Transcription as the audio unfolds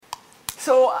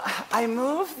So I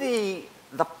moved the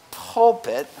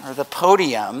pulpit or the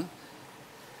podium.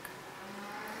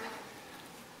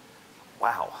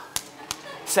 Wow.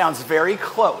 Sounds very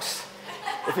close.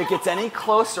 If it gets any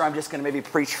closer, I'm just going to maybe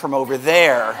preach from over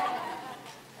there.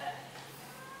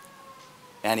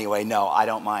 Anyway, no, I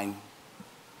don't mind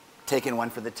taking one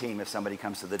for the team if somebody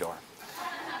comes to the door.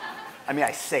 I mean,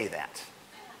 I say that.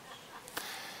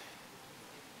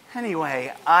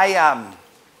 Anyway,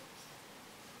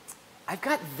 I've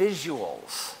got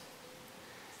visuals.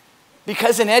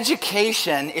 Because in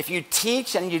education, if you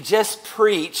teach and you just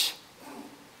preach,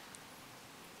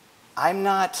 I'm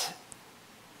not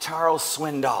Charles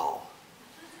Swindoll.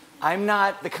 I'm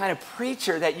not the kind of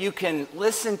preacher that you can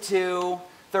listen to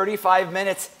 35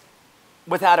 minutes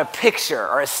without a picture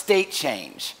or a state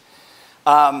change.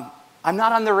 I'm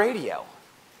not on the radio.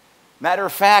 Matter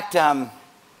of fact, I'm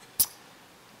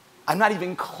not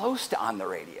even close to on the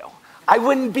radio. I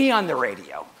wouldn't be on the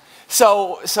radio.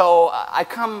 So I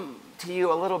come to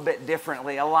you a little bit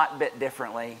differently, a lot bit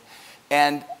differently.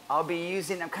 And I'm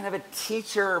kind of a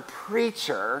teacher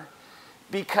preacher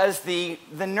because the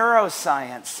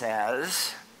neuroscience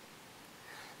says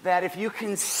that if you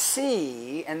can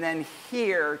see and then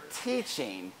hear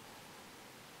teaching,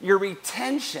 your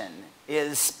retention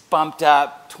is bumped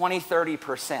up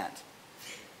 20-30%.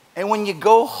 And when you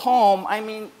go home, I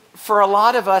mean, for a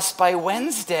lot of us by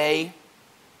Wednesday,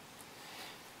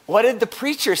 what did the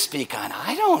preacher speak on?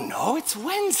 I don't know, it's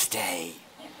Wednesday.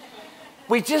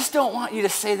 We just don't want you to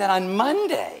say that on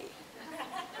Monday.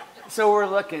 So we're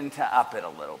looking to up it a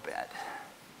little bit.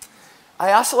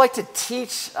 I also like to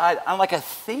teach on like a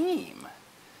theme,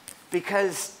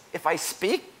 because if I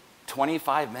speak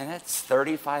 25 minutes,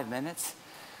 35 minutes,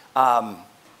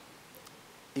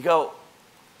 you go,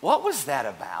 what was that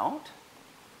about?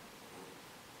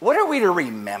 What are we to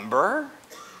remember?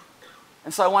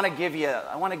 And so I want to give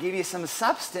you some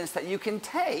substance that you can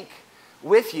take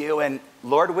with you, and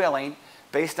Lord willing,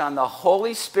 based on the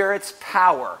Holy Spirit's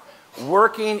power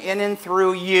working in and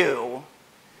through you,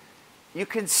 you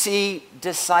can see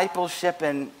discipleship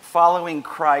and following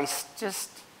Christ just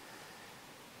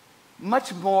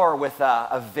much more with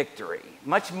a victory,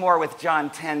 much more with John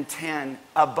 10:10,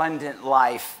 abundant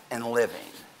life and living.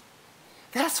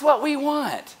 That's what we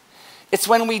want. It's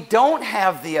when we don't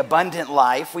have the abundant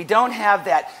life, we don't have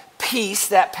that peace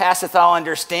that passeth all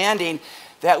understanding,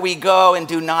 that we go and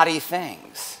do naughty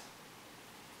things.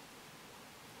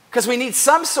 Because we need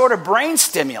some sort of brain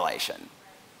stimulation.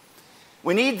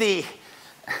 We need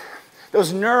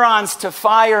those neurons to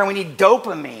fire, and we need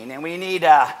dopamine, and we need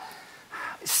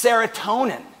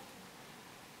serotonin.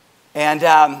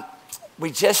 And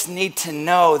we just need to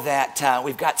know that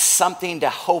we've got something to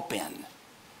hope in,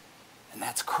 and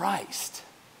that's Christ.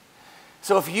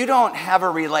 So if you don't have a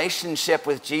relationship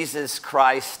with Jesus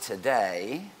Christ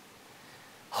today,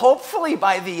 hopefully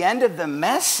by the end of the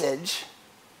message,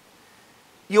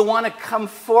 you'll want to come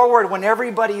forward when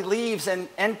everybody leaves and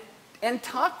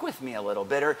talk with me a little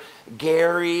bit, or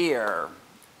Gary or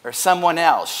someone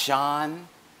else, Sean.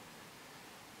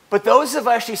 But those of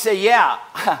us, you say, yeah,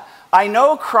 I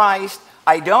know Christ,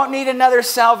 I don't need another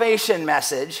salvation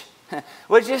message.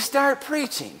 Would you start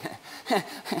preaching?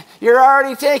 You're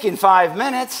already taking 5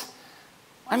 minutes.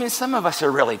 I mean, some of us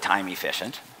are really time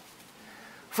efficient.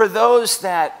 For those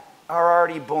that are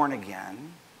already born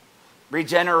again,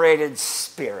 regenerated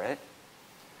spirit,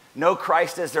 know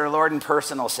Christ as their Lord and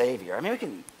personal Savior. I mean, we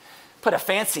can put a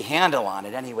fancy handle on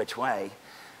it any which way.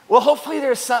 Well, hopefully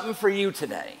there's something for you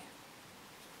today.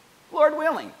 Lord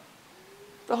willing.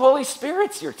 The Holy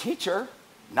Spirit's your teacher,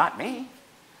 not me.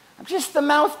 I'm just the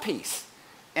mouthpiece.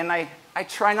 And I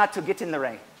try not to get in the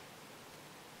way.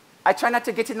 I try not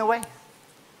to get in the way.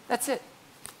 That's it.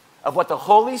 Of what the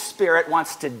Holy Spirit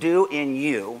wants to do in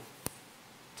you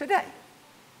today.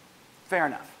 Fair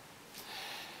enough.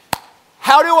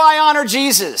 How do I honor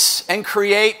Jesus and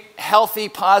create healthy,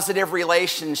 positive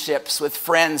relationships with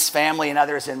friends, family, and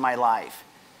others in my life?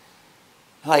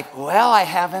 Like, well, I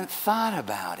haven't thought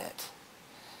about it.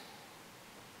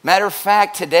 Matter of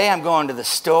fact, today I'm going to the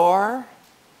store,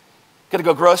 going to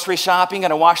go grocery shopping, going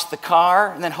to wash the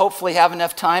car, and then hopefully have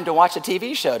enough time to watch a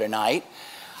TV show tonight.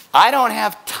 I don't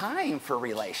have time for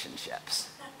relationships.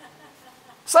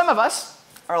 Some of us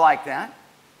are like that.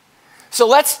 So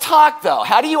let's talk, though.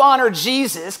 How do you honor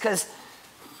Jesus? Because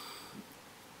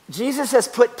Jesus has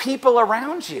put people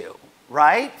around you,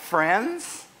 right?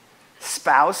 Friends,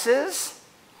 spouses.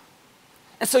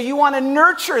 And so you want to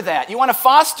nurture that. You want to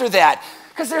foster that.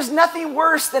 Because there's nothing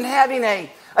worse than having a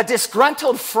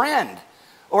disgruntled friend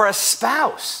or a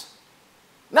spouse.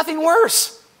 Nothing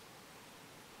worse.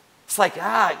 It's like,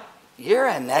 You're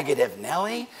a negative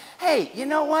Nelly. Hey, you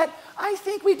know what? I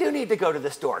think we do need to go to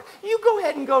the store. You go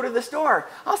ahead and go to the store.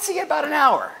 I'll see you in about an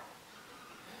hour.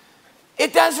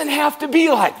 It doesn't have to be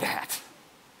like that.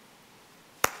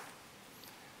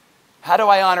 How do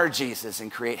I honor Jesus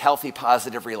and create healthy,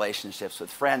 positive relationships with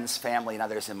friends, family, and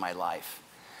others in my life?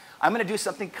 I'm going to do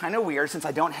something kind of weird. Since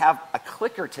I don't have a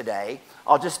clicker today,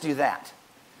 I'll just do that.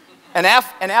 And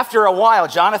after a while,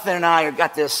 Jonathan and I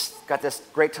got this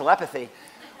great telepathy.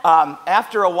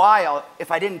 After a while, if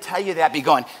I didn't tell you that, be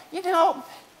going, you know,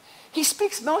 he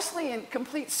speaks mostly in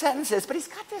complete sentences, but he's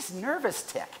got this nervous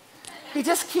tick. He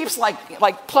just keeps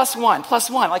like plus one,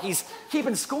 like he's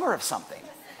keeping score of something.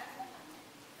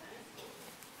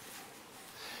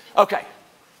 Okay.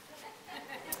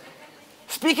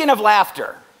 Speaking of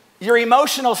laughter, your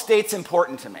emotional state's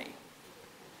important to me.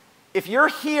 If you're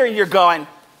here and you're going,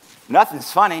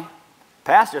 nothing's funny,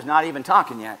 pastor's not even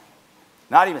talking yet,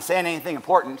 not even saying anything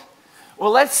important,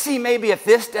 well, let's see maybe if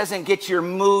this doesn't get your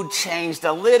mood changed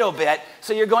a little bit,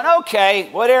 so you're going, okay,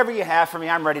 whatever you have for me,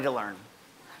 I'm ready to learn.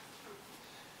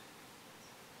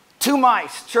 2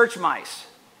 mice, church mice.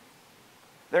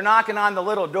 They're knocking on the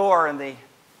little door in the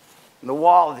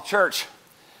wall of the church.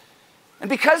 And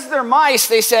because they're mice,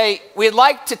 they say, we'd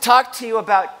like to talk to you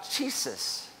about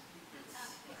Jesus.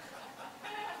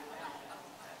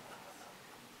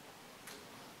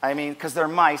 I mean, because they're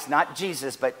mice, not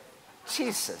Jesus, but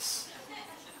Jesus.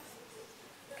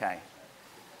 Okay.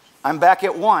 I'm back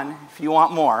at 1 if you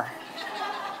want more.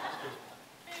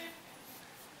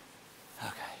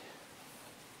 Okay.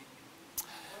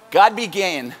 God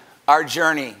began our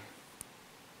journey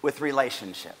with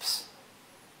relationships.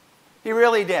 He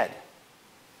really did.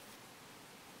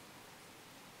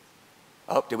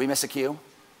 Oh, did we miss a cue?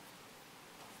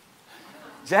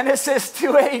 Genesis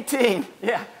 2:18.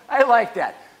 Yeah, I like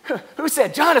that. Who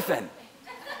said Jonathan?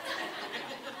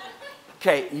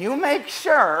 Okay, you make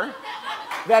sure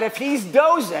that if he's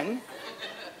dozing,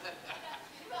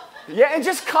 yeah, and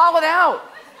just call it out.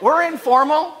 We're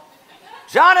informal.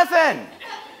 Jonathan!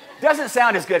 Doesn't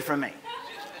sound as good for me.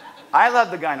 I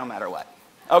love the guy no matter what.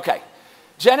 Okay,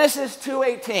 Genesis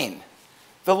 2:18.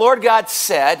 The Lord God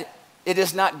said, it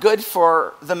is not good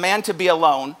for the man to be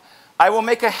alone. I will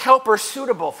make a helper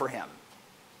suitable for him.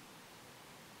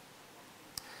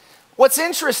 What's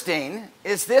interesting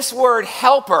is this word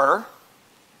helper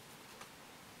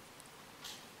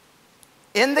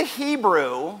in the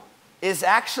Hebrew is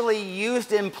actually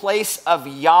used in place of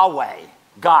Yahweh,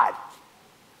 God,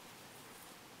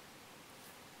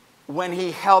 when he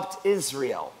helped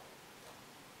Israel.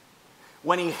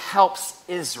 When he helps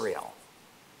Israel.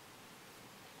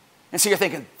 And so you're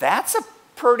thinking, that's a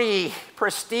pretty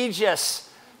prestigious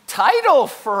title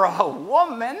for a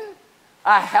woman,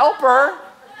 a helper.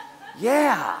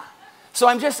 Yeah. So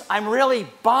I'm really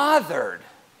bothered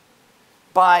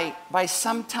by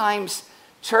sometimes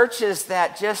churches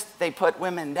that they put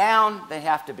women down. They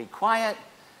have to be quiet.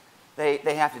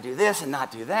 They have to do this and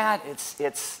not do that.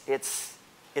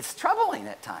 It's troubling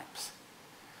at times.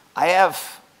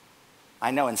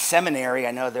 I know in seminary,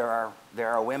 I know there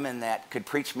are women that could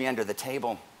preach me under the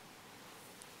table.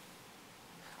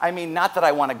 I mean, not that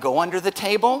I want to go under the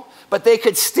table, but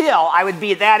I would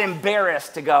be that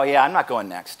embarrassed to go, yeah, I'm not going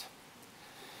next.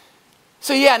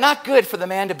 So yeah, not good for the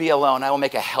man to be alone. I will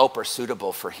make a helper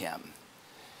suitable for him.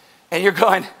 And you're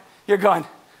going,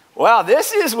 well,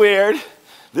 this is weird.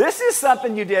 This is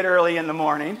something you did early in the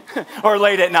morning or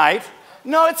late at night.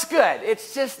 No, it's good.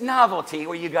 It's just novelty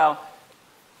where you go,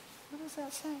 what does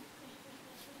that say?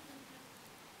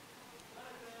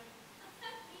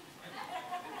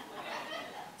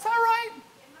 It's all right.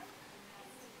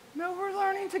 No, we're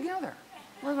learning together.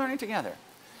 We're learning together.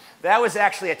 That was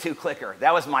actually a 2-clicker.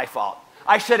 That was my fault.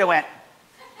 I should have went,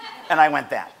 and I went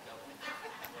that.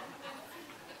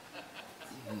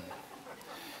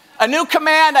 A new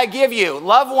command I give you,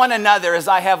 love one another as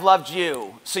I have loved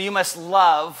you. So you must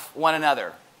love one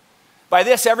another. By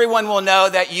this, everyone will know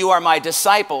that you are my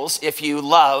disciples if you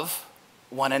love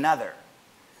one another.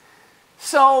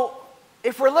 So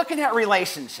if we're looking at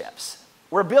relationships,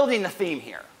 we're building a theme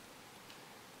here.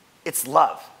 It's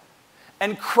love.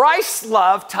 And Christ's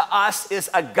love to us is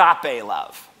agape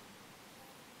love.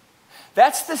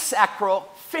 That's the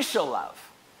sacrificial love.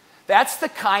 That's the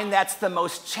kind that's the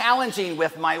most challenging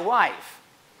with my wife.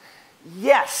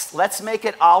 Yes, let's make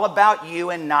it all about you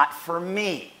and not for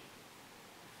me.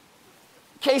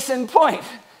 Case in point,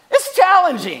 it's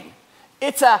challenging.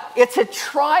 It's a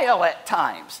trial at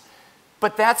times.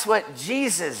 But that's what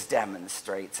Jesus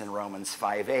demonstrates in Romans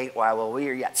 5:8. While we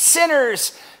are yet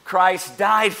sinners, Christ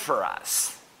died for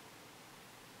us.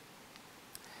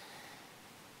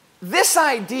 this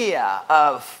idea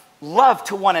of love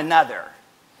to one another,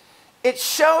 it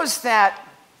shows that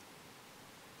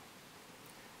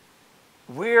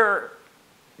we're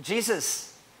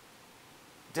Jesus'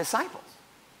 disciples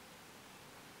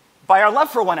by our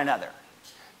love for one another.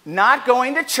 Not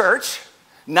going to church,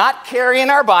 not carrying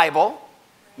our Bible,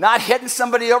 not hitting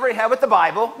somebody over the head with the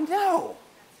Bible. No.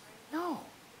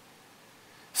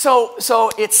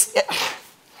 So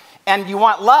and you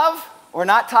want love? We're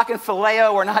not talking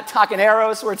phileo, we're not talking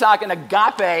eros, we're talking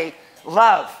agape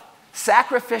love,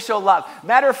 sacrificial love.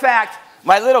 Matter of fact,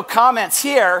 my little comments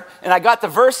here, and I got the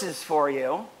verses for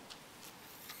you.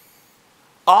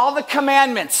 All the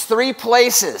commandments, 3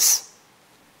 places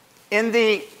in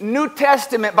the New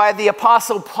Testament by the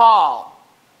Apostle Paul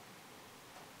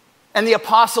and the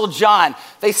Apostle John.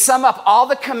 They sum up all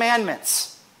the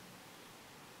commandments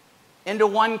into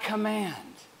one command.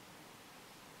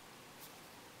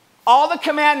 All the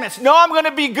commandments. No, I'm going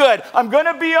to be good. I'm going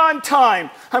to be on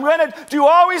time. I'm going to do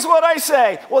always what I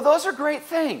say. Well, those are great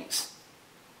things.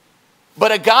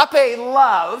 But agape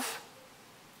love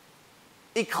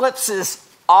eclipses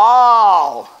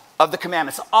all of the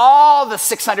commandments, all the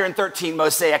 613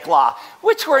 Mosaic law,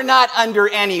 which we're not under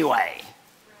anyway.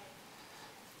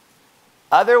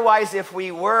 Otherwise, if we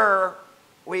were,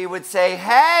 we would say,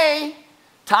 hey,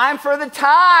 time for the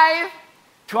tithe,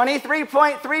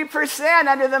 23.3%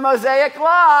 under the Mosaic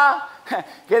law.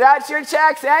 Get out your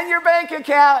checks and your bank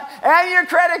account and your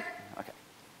credit. Okay,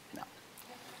 no.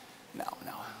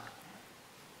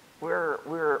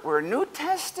 We're New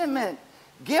Testament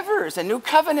givers and New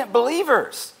Covenant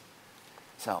believers.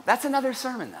 So that's another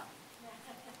sermon, though.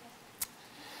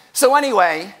 So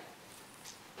anyway,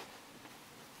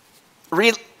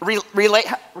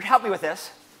 help me with this.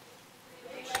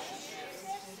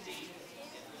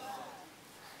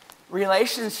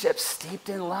 Relationships steeped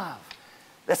in love.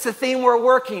 That's the theme we're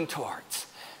working towards.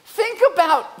 Think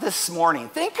about this morning.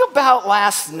 Think about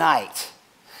last night.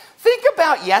 Think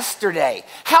about yesterday.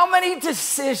 How many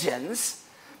decisions,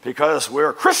 because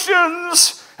we're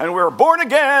Christians and we're born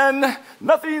again,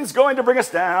 nothing's going to bring us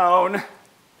down.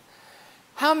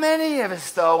 How many of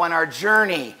us, though, on our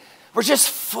journey, we're just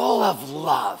full of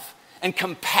love and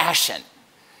compassion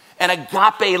and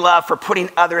agape love for putting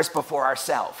others before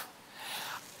ourselves?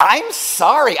 I'm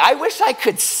sorry, I wish I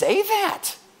could say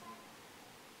that.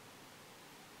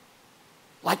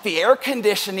 Like the air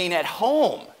conditioning at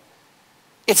home.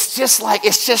 It's just like,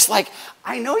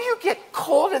 I know you get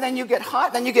cold and then you get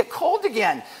hot, then you get cold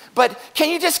again. But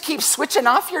can you just keep switching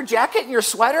off your jacket and your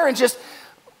sweater and just,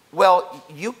 well,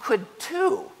 you could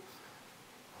too.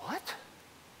 What?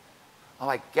 Oh,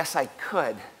 I guess I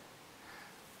could.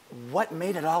 What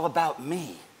made it all about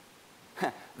me?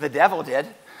 The devil did.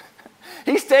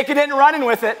 He's taking it and running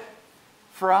with it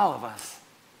for all of us.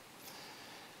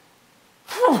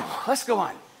 Whew, let's go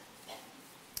on.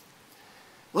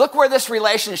 Look where this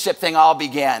relationship thing all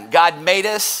began. God made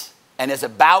us and is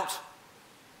about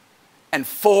and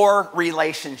for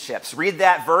relationships. Read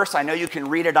that verse. I know you can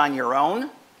read it on your own.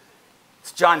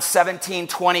 It's John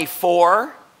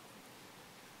 17:24.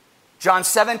 John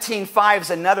 17:5 is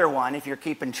another one if you're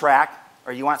keeping track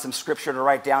or you want some scripture to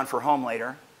write down for home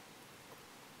later.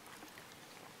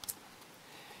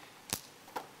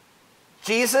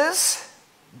 Jesus,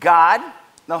 God,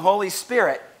 the Holy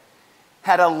Spirit,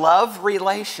 had a love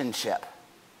relationship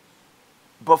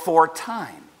before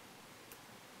time.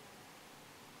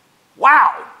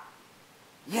 Wow!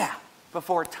 Yeah,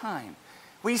 before time.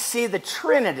 We see the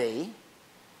Trinity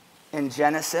in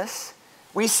Genesis.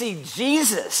 We see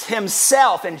Jesus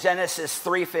himself in Genesis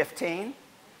 3:15.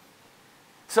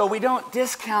 So we don't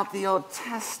discount the Old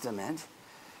Testament.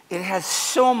 It has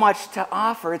so much to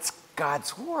offer. It's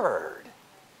God's Word.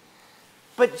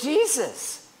 But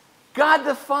Jesus, God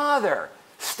the Father,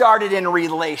 started in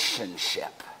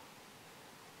relationship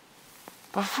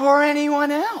before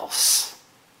anyone else.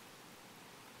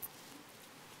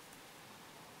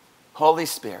 Holy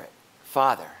Spirit,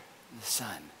 Father, the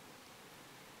Son,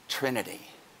 Trinity.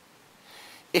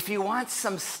 If you want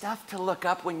some stuff to look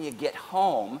up when you get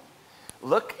home,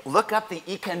 look up the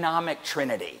economic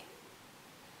Trinity.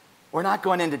 We're not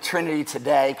going into Trinity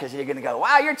today because you're going to go,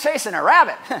 wow, you're chasing a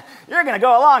rabbit. You're going to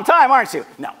go a long time, aren't you?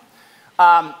 No.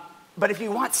 But if you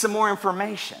want some more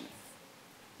information,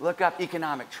 look up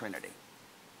economic Trinity.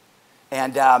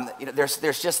 And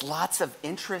there's just lots of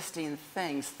interesting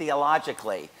things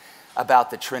theologically about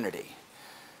the Trinity.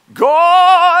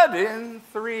 God in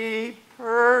 3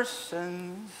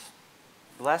 persons,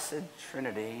 blessed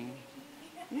Trinity.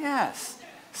 Yes,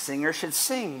 singers should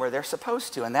sing where they're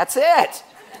supposed to, and that's it.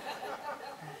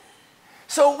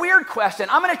 So weird question.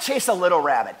 I'm going to chase a little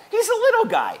rabbit. He's a little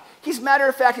guy. Matter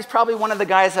of fact, he's probably one of the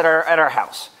guys at our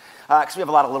house, because we have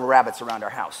a lot of little rabbits around our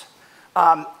house.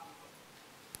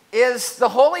 Is the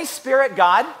Holy Spirit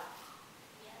God?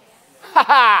 Ha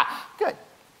ha! Good.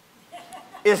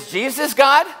 Is Jesus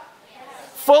God? Yes.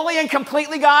 Fully and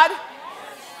completely God?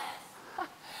 Yes.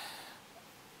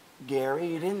 Gary,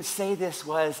 you didn't say this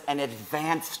was an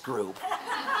advanced group.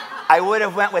 I would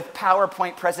have went with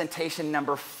PowerPoint presentation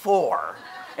number 4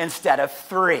 instead of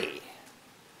 3.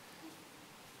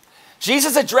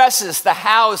 Jesus addresses the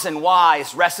hows and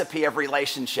whys recipe of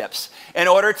relationships in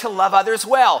order to love others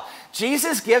well.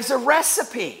 Jesus gives a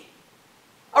recipe.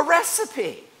 A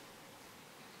recipe.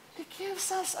 He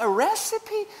gives us a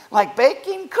recipe like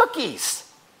baking cookies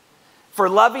for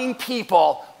loving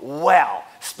people well.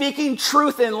 Speaking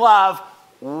truth in love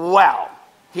well.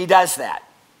 He does that.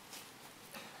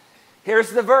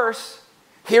 Here's the verse.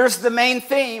 Here's the main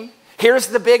theme. Here's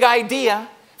the big idea.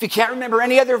 If you can't remember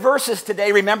any other verses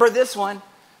today, remember this one.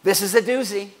 This is a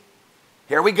doozy.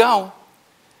 Here we go.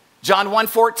 John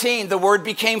 1:14, the Word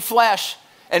became flesh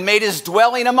and made his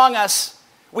dwelling among us.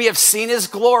 We have seen his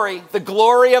glory, the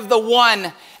glory of the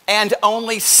one and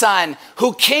only Son,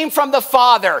 who came from the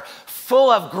Father,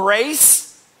 full of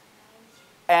grace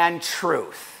and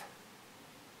truth.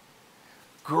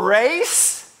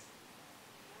 Grace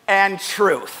and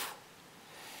truth.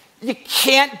 You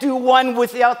can't do one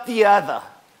without the other.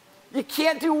 You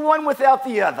can't do one without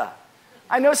the other.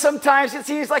 I know sometimes it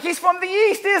seems like he's from the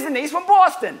East, isn't he? He's from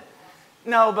Boston.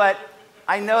 No, but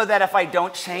I know that if I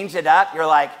don't change it up, you're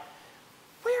like,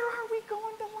 where are we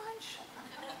going to lunch?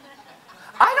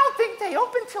 I don't think they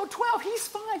open till 12. He's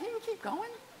fine. He can keep going.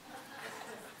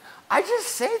 I just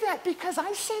say that because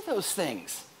I say those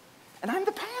things. And I'm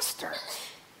the pastor.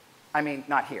 I mean,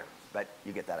 not here, but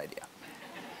you get that idea.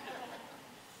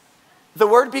 The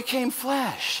Word became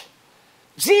flesh.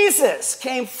 Jesus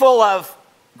came full of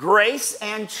grace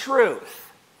and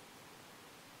truth.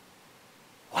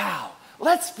 Wow.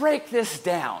 Let's break this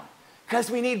down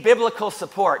because we need biblical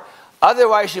support.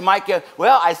 Otherwise, you might go,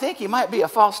 well, I think he might be a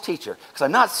false teacher because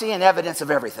I'm not seeing evidence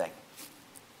of everything.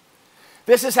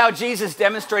 This is how Jesus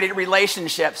demonstrated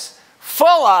relationships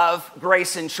full of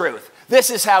grace and truth. This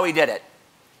is how he did it.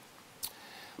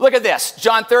 Look at this,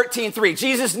 John 13:3.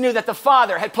 Jesus knew that the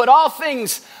Father had put all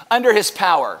things under his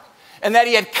power and that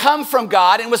he had come from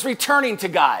God and was returning to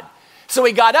God. So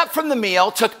he got up from the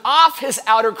meal, took off his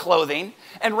outer clothing,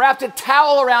 and wrapped a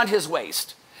towel around his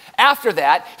waist. After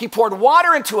that, he poured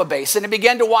water into a basin and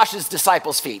began to wash his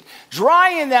disciples' feet,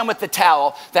 drying them with the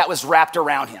towel that was wrapped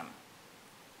around him.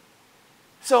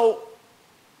 So,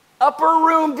 upper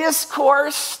room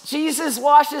discourse, Jesus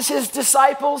washes his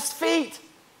disciples' feet.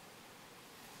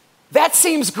 That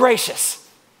seems gracious.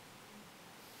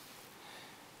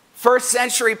 First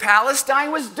century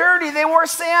Palestine was dirty. They wore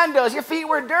sandals. Your feet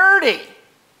were dirty.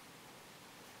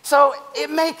 So it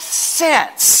makes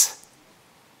sense.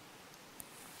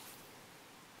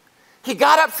 He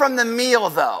got up from the meal,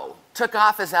 though, took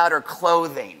off his outer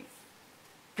clothing.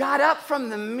 Got up from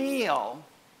the meal.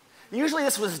 Usually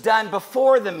this was done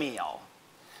before the meal.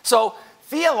 So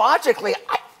theologically,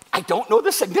 I don't know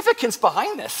the significance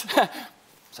behind this.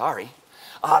 Sorry.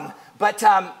 But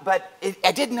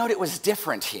I did note it was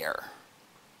different here.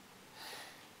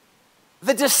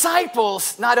 The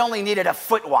disciples not only needed a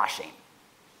foot washing,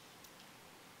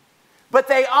 but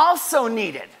they also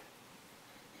needed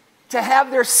to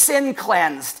have their sin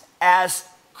cleansed as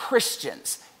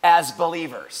Christians, as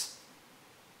believers.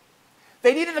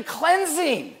 They needed a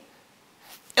cleansing.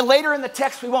 And later in the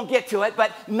text, we won't get to it,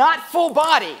 but not full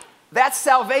body. That's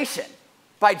salvation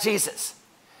by Jesus.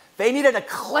 They needed a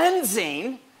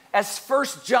cleansing, as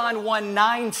 1 John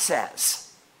 1:9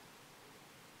 says.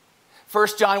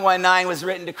 1 John 1:9 was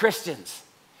written to Christians.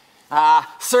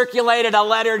 Circulated a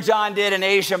letter John did in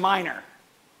Asia Minor.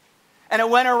 And it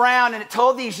went around and it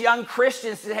told these young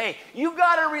Christians that, hey, you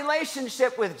got a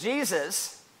relationship with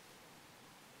Jesus,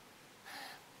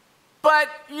 but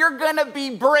you're going to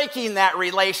be breaking that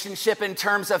relationship in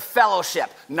terms of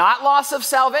fellowship. Not loss of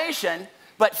salvation,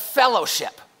 but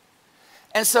fellowship.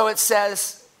 And so it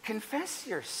says, confess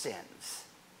your sins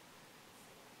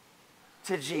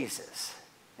to Jesus.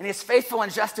 And he's faithful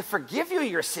and just to forgive you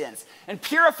your sins and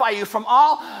purify you from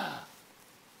all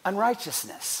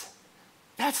unrighteousness.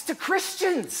 That's to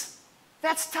Christians.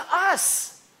 That's to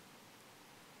us.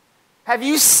 Have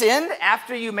you sinned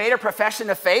after you made a profession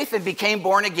of faith and became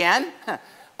born again?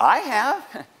 I have.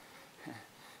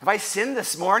 Have I sinned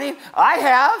this morning? I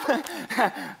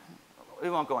have. We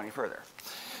won't go any further.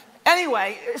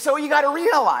 Anyway, so you got to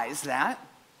realize that.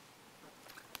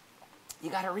 You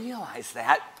got to realize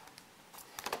that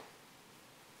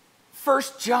 1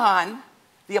 John,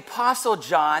 the Apostle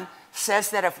John, says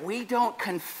that if we don't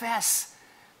confess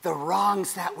the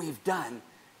wrongs that we've done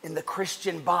in the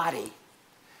Christian body,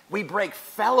 we break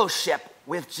fellowship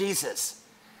with Jesus.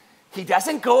 He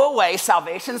doesn't go away.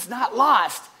 Salvation's not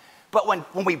lost. But when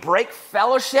we break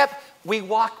fellowship, we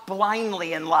walk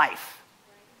blindly in life.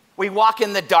 We walk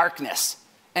in the darkness.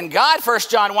 And God, 1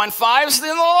 John 1:5, is in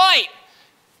the light.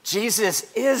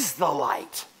 Jesus is the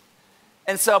light.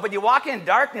 And so, but you walk in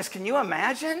darkness, can you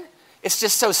imagine? It's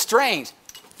just so strange.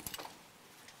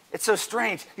 It's so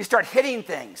strange. You start hitting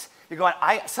things. You're going,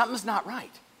 something's not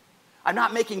right. I'm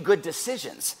not making good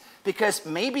decisions because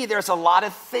maybe there's a lot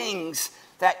of things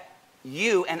that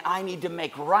you and I need to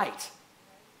make right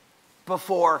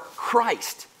before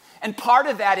Christ. And part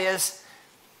of that is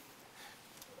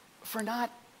for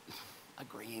not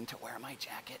agreeing to wear my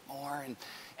jacket more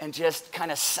and just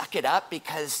kind of suck it up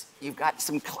because you've got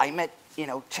some climate,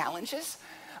 challenges.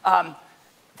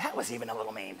 That was even a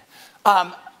little mean.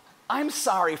 I'm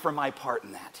sorry for my part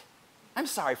in that. I'm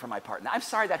sorry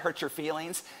that hurt your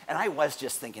feelings, and I was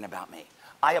just thinking about me.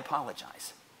 I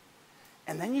apologize.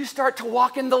 And then you start to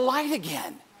walk in the light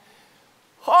again.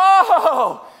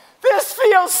 Oh, this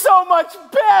feels so much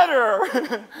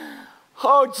better.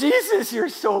 Oh, Jesus, you're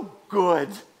so good.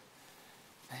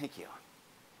 Thank you.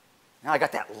 Now I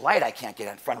got that light I can't get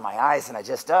in front of my eyes, and I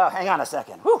just, hang on a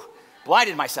second. Whew,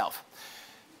 blinded myself.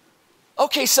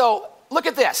 Okay, so look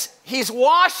at this. He's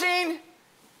washing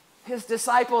his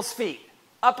disciples' feet,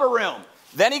 upper room.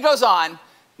 Then he goes on,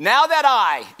 now that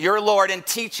I, your Lord and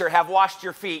teacher, have washed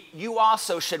your feet, you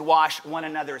also should wash one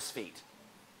another's feet.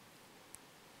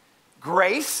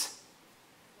 Grace,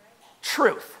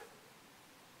 truth.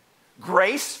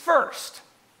 Grace first.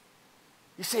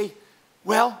 You say,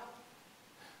 well,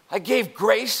 I gave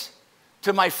grace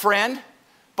to my friend,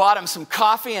 bought him some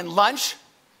coffee and lunch,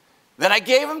 then I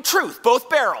gave him truth, both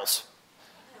barrels.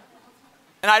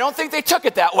 And I don't think they took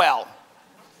it that well.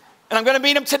 And I'm going to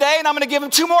meet them today, and I'm going to give them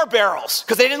 2 more barrels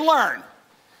because they didn't learn.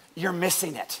 You're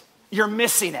missing it. You're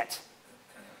missing it.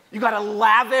 You got to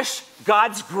lavish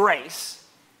God's grace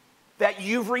that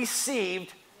you've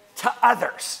received to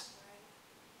others.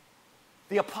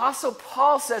 The Apostle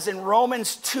Paul says in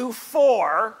Romans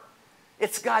 2:4,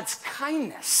 it's God's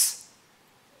kindness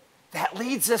that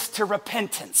leads us to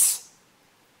repentance.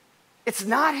 It's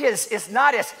not his,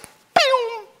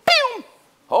 boom, boom.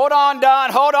 Hold on,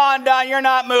 Don, you're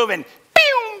not moving.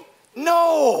 Boom.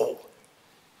 No.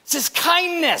 It's his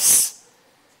kindness.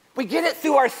 We get it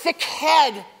through our thick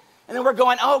head, and then we're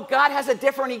going, oh, God has a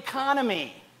different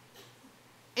economy.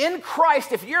 In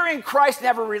Christ, if you're in Christ and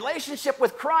have a relationship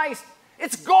with Christ,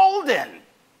 it's golden.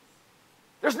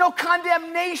 There's no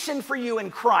condemnation for you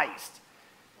in Christ.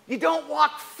 You don't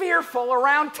walk fearful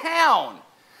around town.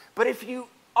 But if you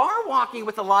are walking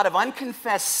with a lot of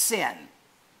unconfessed sin,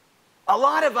 you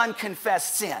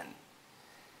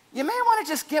may want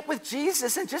to just get with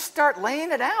Jesus and just start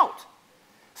laying it out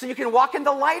so you can walk in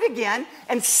the light again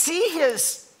and see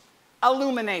his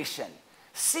illumination,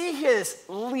 see his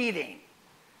leading,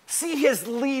 see his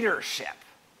leadership.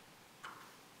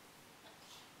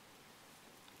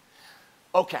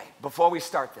 Okay, before we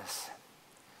start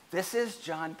this is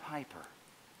John Piper.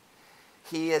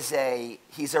 He's a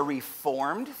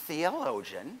Reformed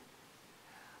theologian.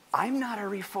 I'm not a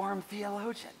Reformed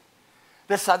theologian.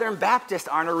 The Southern Baptists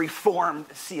aren't a Reformed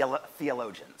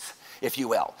theologians, if you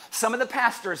will. Some of the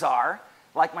pastors are,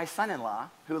 like my son-in-law,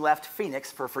 who left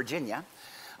Phoenix for Virginia.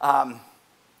 And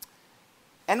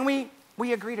we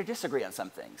agree to disagree on some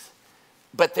things.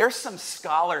 But there's some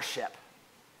scholarship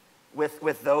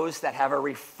with those that have a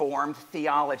Reformed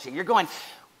theology. You're going,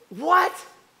 what?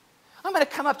 I'm going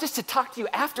to come up just to talk to you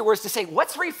afterwards to say,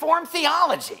 what's Reformed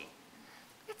theology?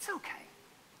 It's okay.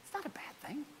 It's not a bad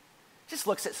thing. Just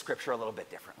looks at Scripture a little bit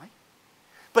differently.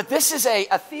 But this is a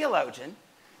theologian,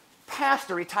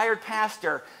 pastor, retired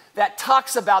pastor, that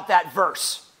talks about that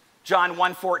verse, John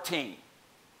 1:14.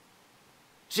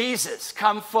 Jesus,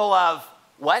 come full of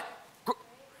what?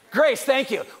 Grace, thank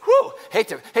you. Whew, hate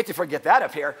to forget that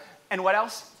up here. And what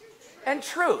else? And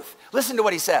truth. Listen to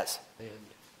what he says.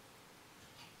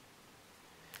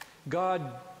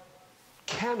 God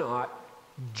cannot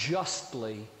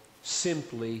justly,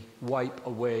 simply wipe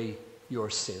away your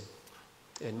sin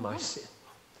and my sin.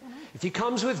 If he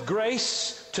comes with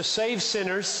grace to save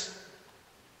sinners,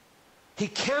 he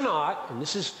cannot, and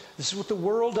this is what the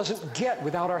world doesn't get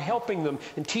without our helping them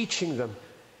and teaching them.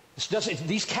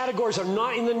 These categories are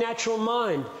not in the natural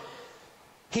mind.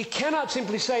 He cannot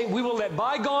simply say, we will let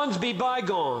bygones be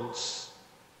bygones.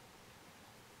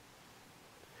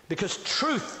 Because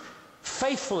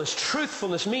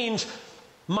truthfulness means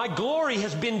My glory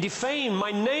has been defamed.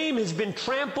 My name has been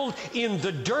trampled in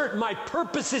the dirt. My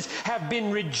purposes have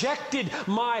been rejected.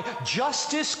 My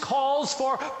justice calls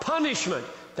for punishment.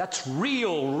 That's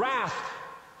real wrath.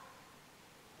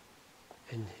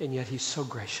 And yet he's so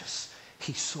gracious.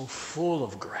 He's so full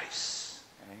of grace.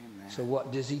 Amen. So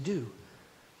what does he do?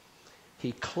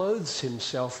 He clothes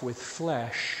himself with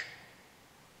flesh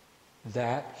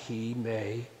that he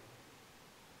may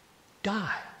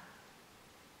die.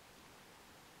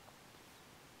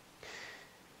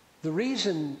 The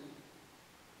reason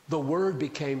the Word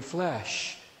became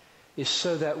flesh is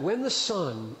so that when the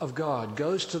Son of God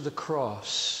goes to the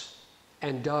cross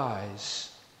and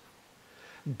dies,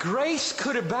 grace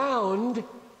could abound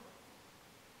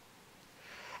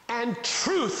and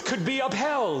truth could be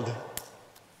upheld.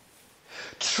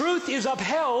 Truth is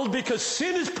upheld because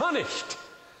sin is punished,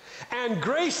 and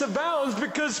grace abounds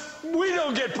because we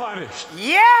don't get punished.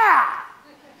 Yeah!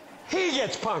 He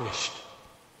gets punished.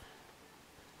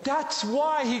 That's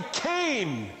why he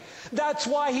came. That's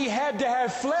why he had to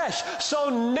have flesh,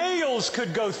 so nails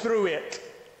could go through it,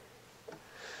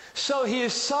 so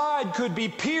his side could be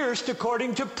pierced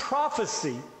according to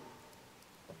prophecy,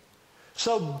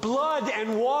 so blood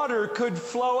and water could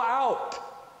flow out,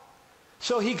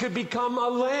 so he could become a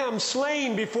lamb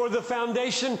slain before the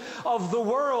foundation of the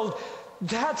world.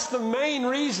 That's the main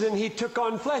reason he took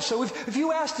on flesh. So if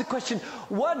you ask the question,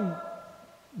 what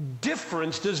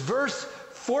difference does verse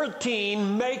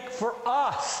 14 make for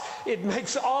us? It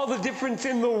makes all the difference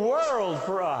in the world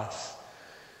for us.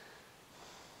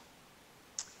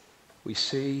 We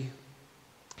see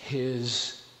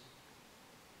his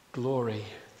glory,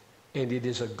 and it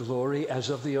is a glory as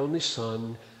of the only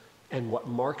Son, and what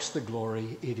marks the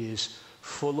glory, it is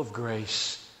full of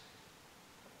grace,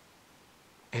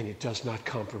 and it does not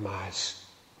compromise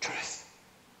truth.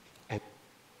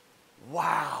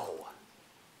 Wow.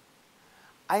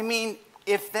 I mean,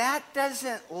 if that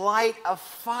doesn't light a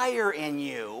fire in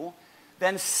you,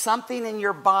 then something in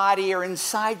your body or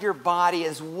inside your body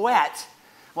is wet,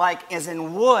 like as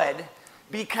in wood,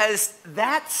 because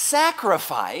that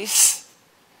sacrifice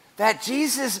that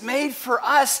Jesus made for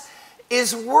us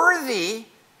is worthy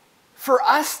for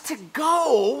us to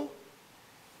go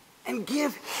and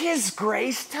give his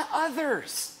grace to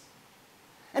others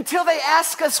until they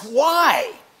ask us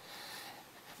why.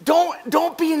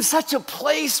 Don't be in such a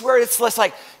place where it's less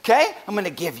like, okay, I'm going to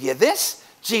give you this.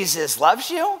 Jesus loves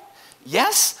you.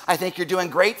 Yes, I think you're doing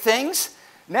great things.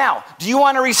 Now, do you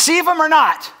want to receive them or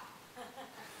not?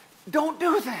 Don't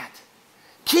do that.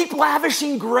 Keep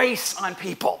lavishing grace on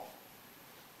people.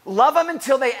 Love them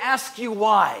until they ask you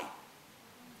why.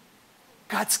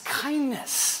 God's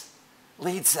kindness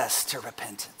leads us to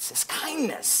repentance. His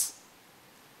kindness.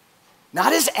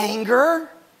 Not his anger,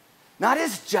 not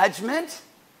his judgment.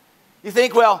 You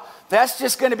think, well, that's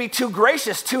just going to be too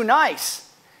gracious, too nice.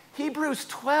 Hebrews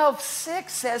 12:6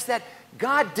 says that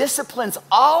God disciplines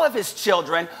all of his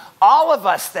children, all of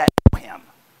us that know him.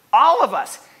 All of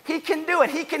us. He can do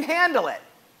it. He can handle it.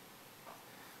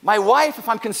 My wife, if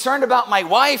I'm concerned about my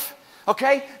wife,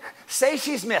 okay, say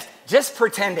she's missed, just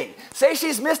pretending. Say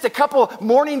she's missed a couple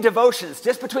morning devotions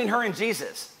just between her and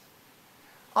Jesus.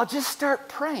 I'll just start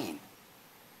praying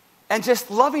and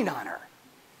just loving on her.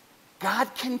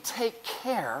 God can take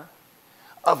care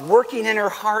of working in her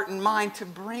heart and mind to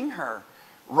bring her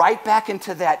right back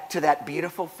into that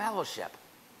beautiful fellowship.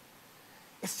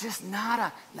 It's just not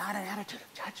an attitude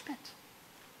of judgment.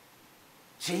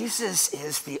 Jesus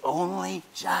is the only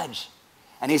judge,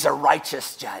 and he's a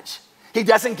righteous judge. He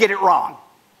doesn't get it wrong.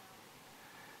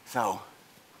 So,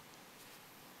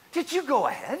 did you go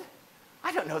ahead?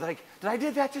 I don't know that I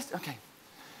did that just, okay.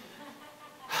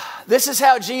 This is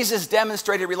how Jesus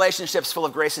demonstrated relationships full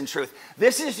of grace and truth.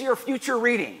 This is your future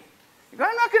reading. You go,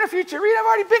 I'm not going to future read. I've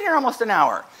already been here almost an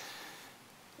hour.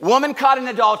 Woman caught in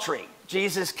adultery.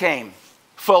 Jesus came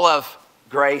full of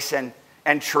grace and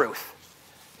truth.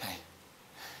 Okay.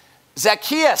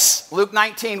 Zacchaeus, Luke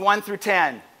 19, 1 through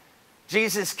 10.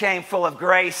 Jesus came full of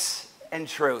grace and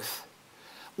truth.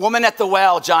 Woman at the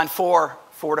well, John 4,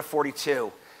 4 to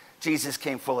 42. Jesus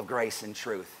came full of grace and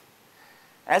truth.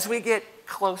 As we get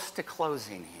close to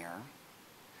closing here,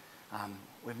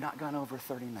 we've not gone over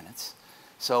 30 minutes.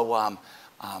 So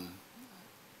I'd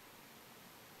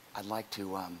like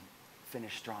to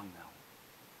finish strong, though.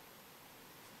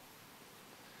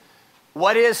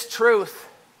 What is truth?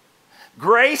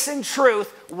 Grace and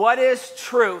truth. What is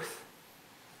truth?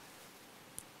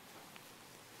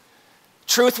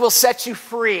 Truth will set you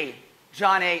free.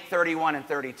 John 8, 31 and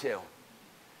 32.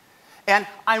 And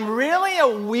I'm really a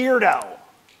weirdo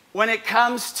when it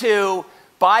comes to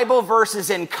Bible verses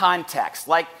in context.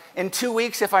 Like, in 2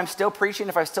 weeks, if I'm still preaching,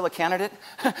 if I'm still a candidate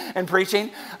and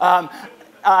preaching,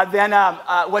 then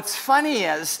what's funny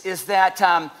is that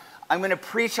I'm going to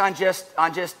preach on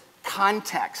just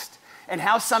context and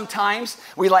how sometimes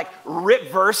we like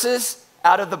rip verses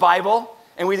out of the Bible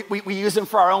and we use them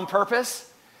for our own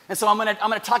purpose. And so I'm going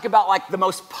to talk about like the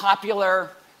most popular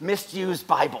misused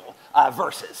Bible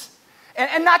verses.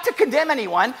 And not to condemn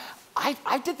anyone,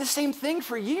 I did the same thing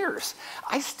for years.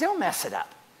 I still mess it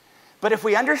up. But if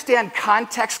we understand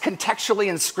context contextually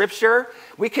in Scripture,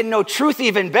 we can know truth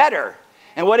even better.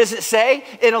 And what does it say?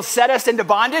 It'll set us into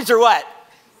bondage or what?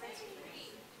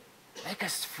 Make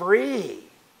us free.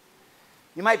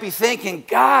 You might be thinking,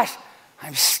 gosh,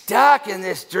 I'm stuck in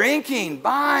this drinking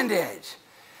bondage.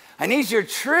 I need your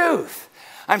truth.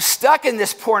 I'm stuck in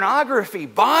this pornography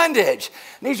bondage.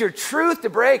 I need your truth to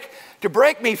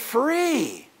break me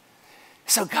free.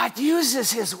 So God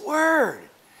uses his word.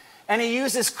 And he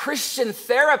uses Christian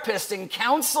therapists and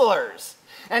counselors.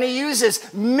 And he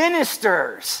uses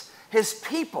ministers, his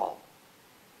people,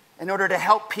 in order to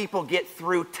help people get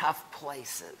through tough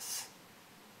places.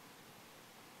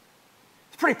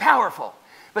 It's pretty powerful.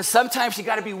 But sometimes you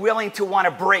got to be willing to want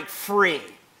to break free.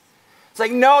 It's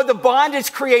like, no, the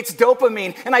bondage creates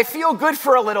dopamine, and I feel good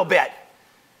for a little bit.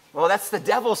 Well, that's the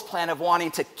devil's plan of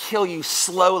wanting to kill you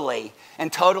slowly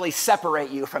and totally separate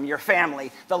you from your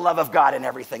family, the love of God, and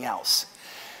everything else.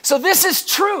 So this is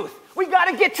truth. We got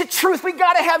to get to truth. We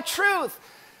got to have truth.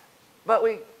 But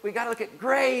we got to look at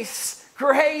grace.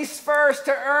 Grace first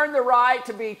to earn the right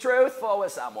to be truthful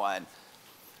with someone.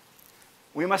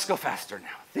 We must go faster now.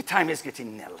 The time is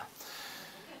getting nil.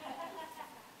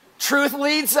 Truth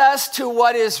leads us to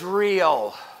what is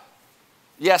real.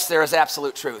 Yes, there is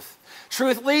absolute truth.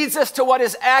 Truth leads us to what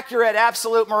is accurate,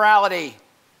 absolute morality.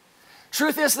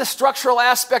 Truth is the structural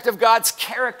aspect of God's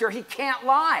character. He can't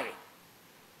lie.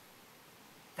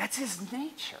 That's his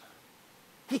nature.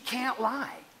 He can't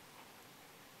lie.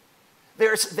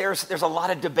 There's a lot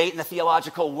of debate in the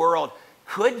theological world.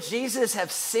 Could Jesus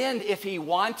have sinned if he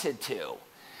wanted to?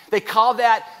 They call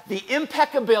that the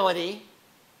impeccability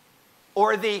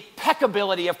or the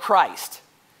peccability of Christ.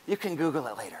 You can Google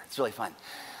it later. It's really fun.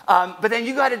 But then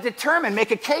you got to determine,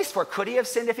 make a case for, could he have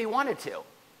sinned if he wanted to?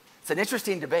 It's an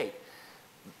interesting debate.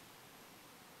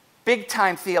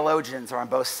 Big-time theologians are on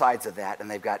both sides of that, and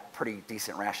they've got pretty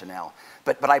decent rationale.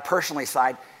 But I personally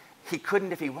side, he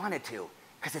couldn't if he wanted to,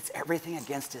 because it's everything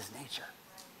against his nature.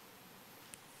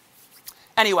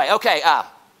 Anyway, okay.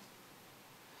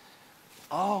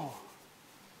 Oh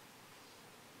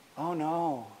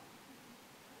no.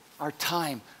 Our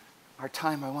time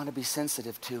I want to be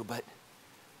sensitive to, but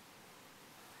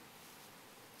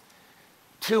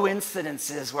 2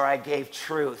 incidences where I gave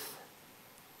truth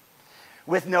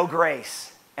with no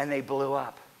grace, and they blew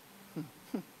up.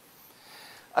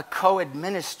 A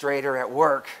co-administrator at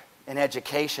work in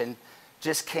education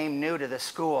just came new to the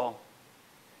school,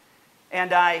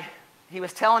 and he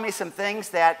was telling me some things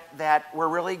that were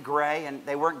really gray, and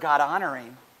they weren't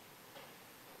God-honoring.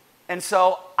 And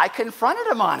so I confronted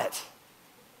him on it.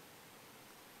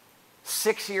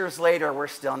 6 years later, we're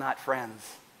still not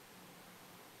friends.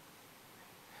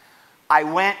 I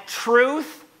went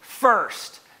truth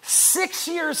first. 6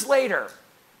 years later,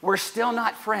 we're still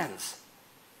not friends.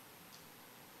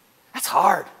 That's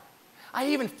hard. I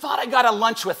even thought I got a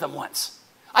lunch with him once.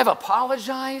 I've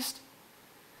apologized.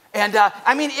 And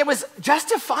it was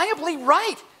justifiably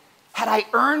right had I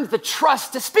earned the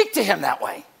trust to speak to him that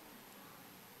way.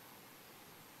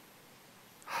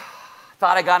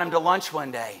 Thought I got him to lunch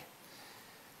one day.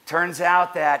 Turns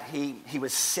out that he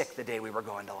was sick the day we were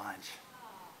going to lunch.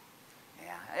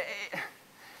 Yeah,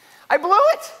 I blew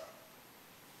it.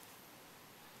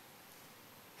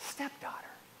 Stepdaughter.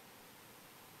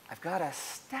 I've got a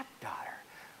stepdaughter.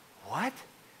 What?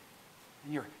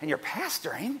 And you're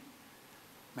pastoring?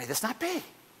 May this not be.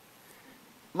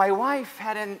 My wife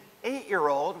had an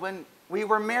 8-year-old when we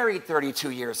were married 32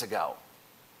 years ago.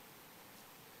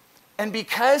 And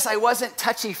because I wasn't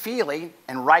touchy-feely,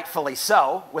 and rightfully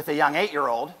so, with a young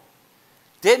 8-year-old,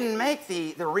 didn't make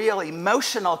the real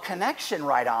emotional connection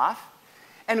right off,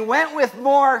 and went with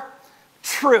more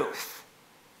truth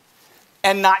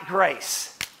and not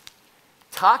grace.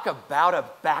 Talk about a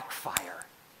backfire.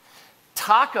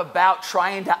 Talk about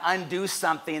trying to undo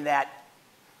something that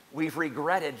we've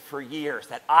regretted for years,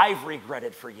 that I've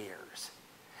regretted for years.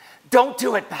 Don't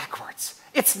do it backwards.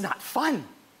 It's not fun.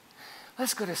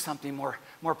 Let's go to something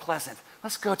more pleasant.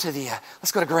 Let's go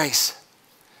to grace.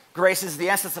 Grace is the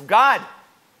essence of God.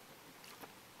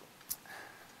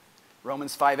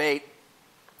 Romans 5:8.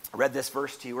 I read this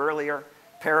verse to you earlier,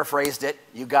 paraphrased it,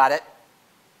 you got it.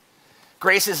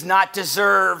 Grace is not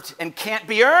deserved and can't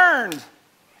be earned.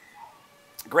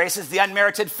 Grace is the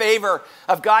unmerited favor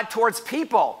of God towards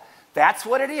people. That's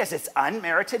what it is. It's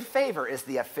unmerited favor is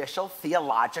the official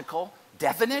theological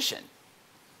definition.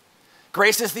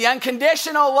 Grace is the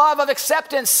unconditional love of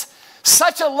acceptance.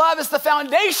 Such a love is the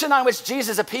foundation on which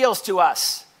Jesus appeals to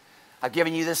us. I've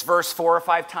given you this verse 4 or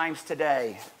 5 times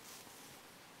today.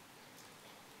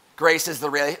 Grace is the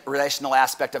relational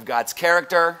aspect of God's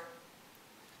character.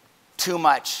 Too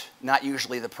much, not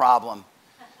usually the problem.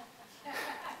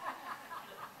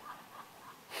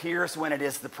 Here's when it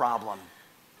is the problem.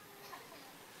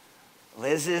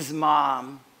 Liz's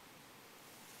mom,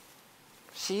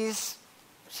 she's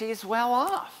well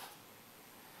off.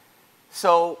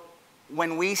 So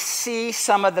when we see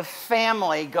some of the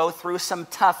family go through some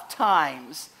tough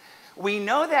times, we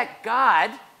know that God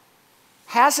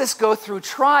has us go through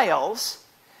trials.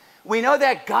 We know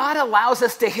that God allows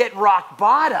us to hit rock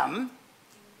bottom.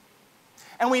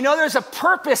 And we know there's a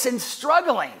purpose in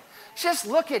struggling. Just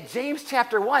look at James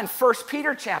chapter 1, 1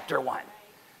 Peter chapter 1.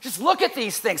 Just look at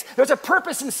these things. There's a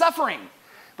purpose in suffering.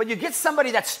 But you get somebody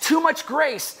that's too much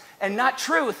grace and not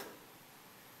truth.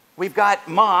 We've got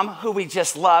mom, who we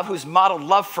just love, who's modeled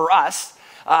love for us.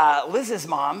 Liz's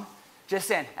mom, just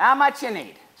saying, how much you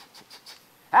need?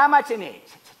 How much you need?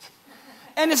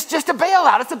 And it's just a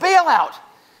bailout. It's a bailout.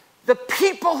 The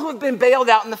people who have been bailed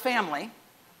out in the family,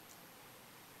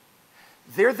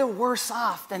 they're the worse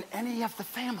off than any of the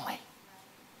family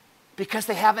because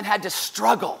they haven't had to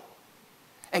struggle.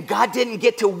 And God didn't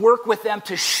get to work with them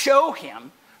to show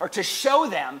him or to show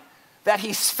them that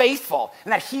he's faithful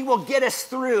and that he will get us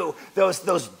through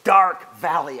those dark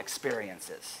valley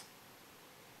experiences.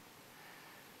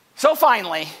 So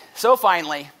finally,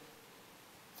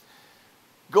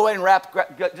 go ahead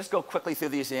and just go quickly through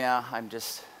these. Yeah,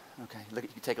 okay, you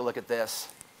can take a look at this.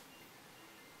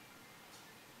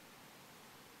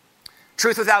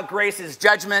 Truth without grace is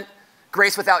judgment.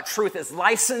 Grace without truth is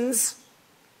license.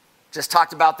 Just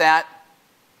talked about that.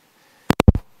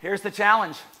 Here's the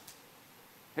challenge.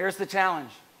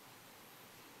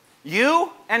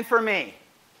 You and for me.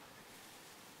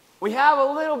 We have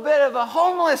a little bit of a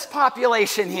homeless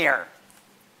population here.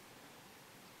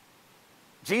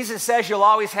 Jesus says you'll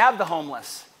always have the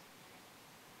homeless.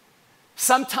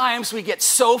 Sometimes we get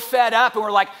so fed up and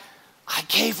we're like, I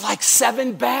gave like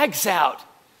 7 bags out.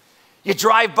 You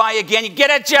drive by again, you get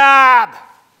a job.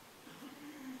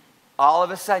 All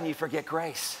of a sudden you forget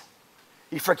grace.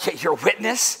 You forget your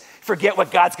witness, forget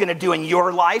what God's going to do in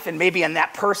your life and maybe in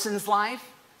that person's life.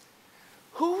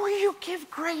 Who will you give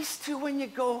grace to when you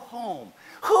go home?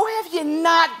 Who have you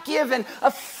not given a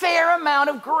fair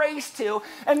amount of grace to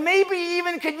and maybe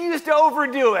even could use to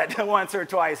overdo it once or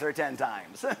twice or 10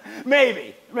 times?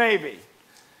 Maybe.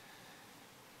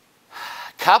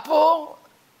 Couple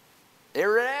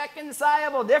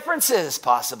irreconcilable differences,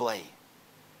 possibly.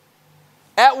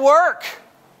 At work,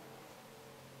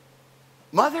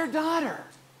 mother-daughter.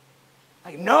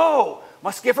 Like, no,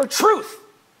 must give her truth.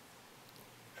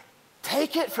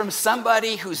 Take it from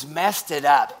somebody who's messed it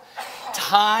up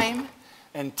time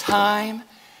and time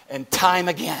and time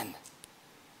again.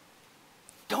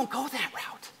 Don't go that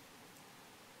route.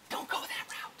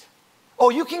 Oh,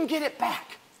 you can get it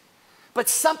back. But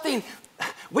something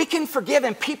we can forgive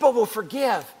and people will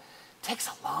forgive takes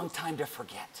a long time to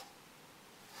forget.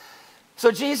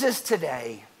 So Jesus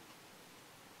today,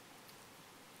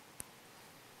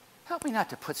 help me not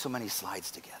to put so many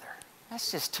slides together.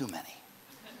 That's just too many.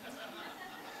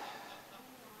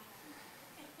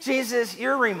 Jesus,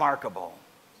 you're remarkable.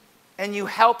 And you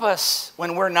help us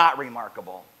when we're not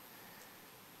remarkable,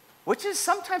 which is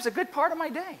sometimes a good part of my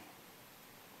day.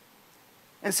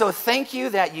 And so thank you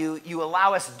that you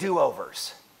allow us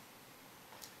do-overs.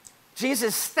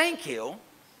 Jesus, thank you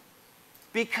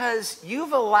because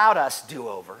you've allowed us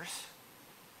do-overs.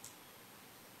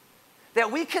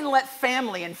 That we can let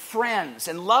family and friends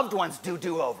and loved ones do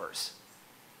do-overs.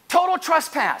 Total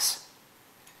trespass.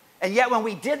 And yet when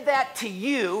we did that to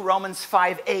you, Romans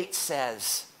 5:8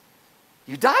 says,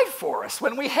 you died for us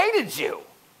when we hated you.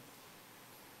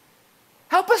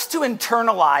 Help us to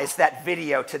internalize that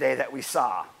video today that we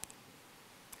saw.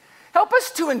 Help us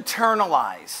to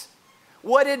internalize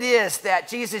what it is that,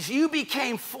 Jesus, you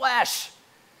became flesh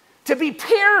to be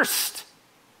pierced,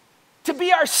 to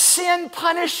be our sin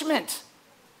punishment,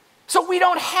 so we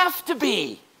don't have to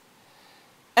be.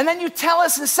 And then you tell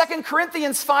us in 2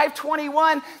 Corinthians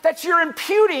 5:21 that you're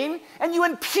imputing, and you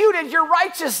imputed your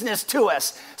righteousness to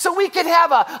us, so we could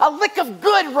have a lick of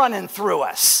good running through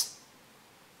us.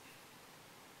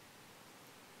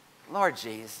 Lord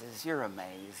Jesus, you're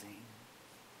amazing.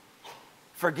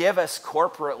 Forgive us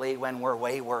corporately when we're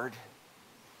wayward.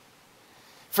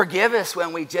 Forgive us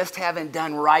when we just haven't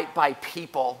done right by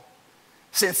people,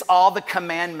 since all the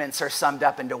commandments are summed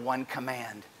up into one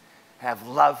command: have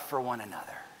love for one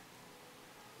another.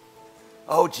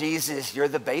 Oh, Jesus, you're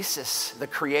the basis, the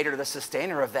creator, the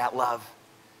sustainer of that love.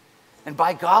 And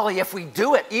by golly, if we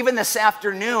do it, even this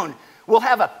afternoon, we'll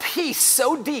have a peace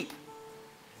so deep.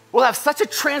 We'll have such a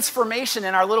transformation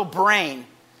in our little brain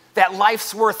that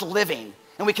life's worth living,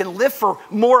 and we can live for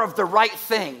more of the right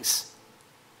things.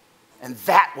 And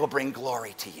that will bring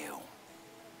glory to you.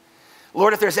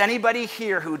 Lord, if there's anybody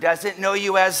here who doesn't know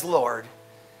you as Lord,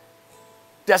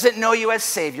 doesn't know you as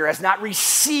Savior, has not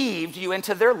received you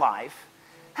into their life,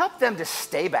 help them to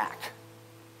stay back.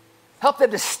 Help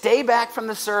them to stay back from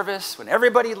the service when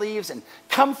everybody leaves and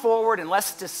come forward and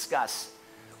let's discuss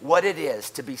what it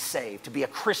is to be saved, to be a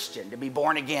Christian, to be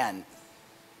born again,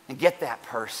 and get that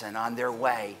person on their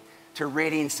way to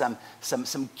reading some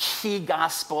key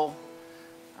gospel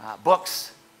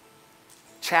books,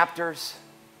 chapters,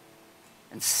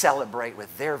 and celebrate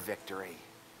with their victory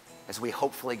as we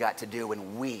hopefully got to do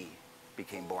when we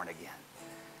became born again.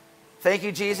 Thank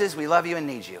you, Jesus. We love you and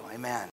need you. Amen.